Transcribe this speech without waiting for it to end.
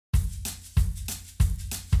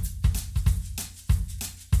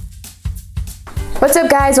What's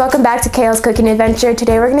up guys, welcome back to Kale's Cooking Adventure.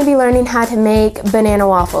 Today we're going to be learning how to make banana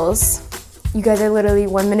waffles. You guys are literally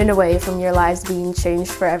 1 minute away from your lives being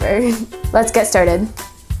changed forever. Let's get started.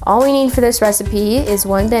 All we need for this recipe is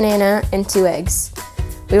 1 banana and 2 eggs.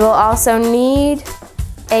 We will also need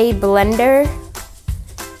a blender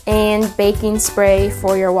and baking spray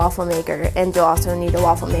for your waffle maker, and you'll also need a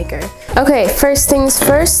waffle maker. Okay, first things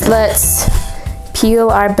first, let's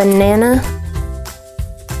peel our banana.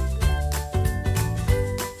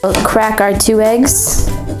 We'll crack our 2 eggs.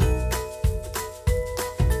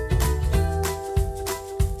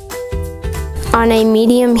 On a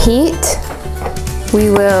medium heat, we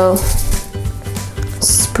will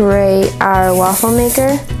spray our waffle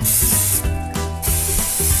maker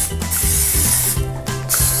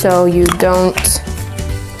so you don't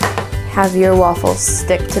have your waffles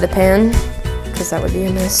stick to the pan, because that would be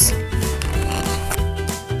a mess.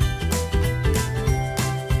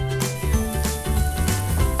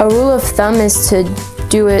 A rule of thumb is to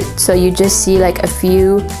do it so you just see like a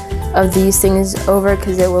few of these things over,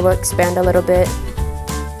 because it will expand a little bit.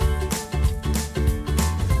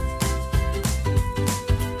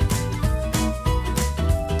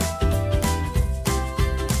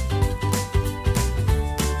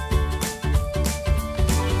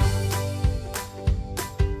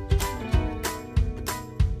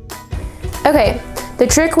 Okay, the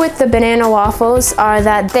trick with the banana waffles are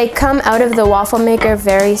that they come out of the waffle maker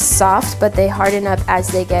very soft, but they harden up as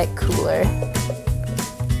they get cooler.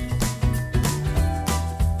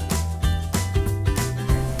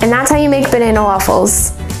 And that's how you make banana waffles.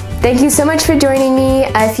 Thank you so much for joining me.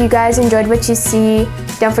 If you guys enjoyed what you see,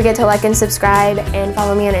 don't forget to like and subscribe, and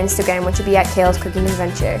follow me on Instagram, which will be at Kale's Cooking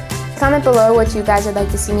Adventure. Comment below what you guys would like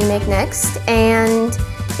to see me make next, and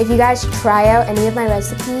if you guys try out any of my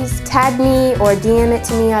recipes, tag me or DM it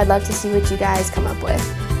to me. I'd love to see what you guys come up with.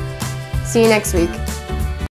 See you next week.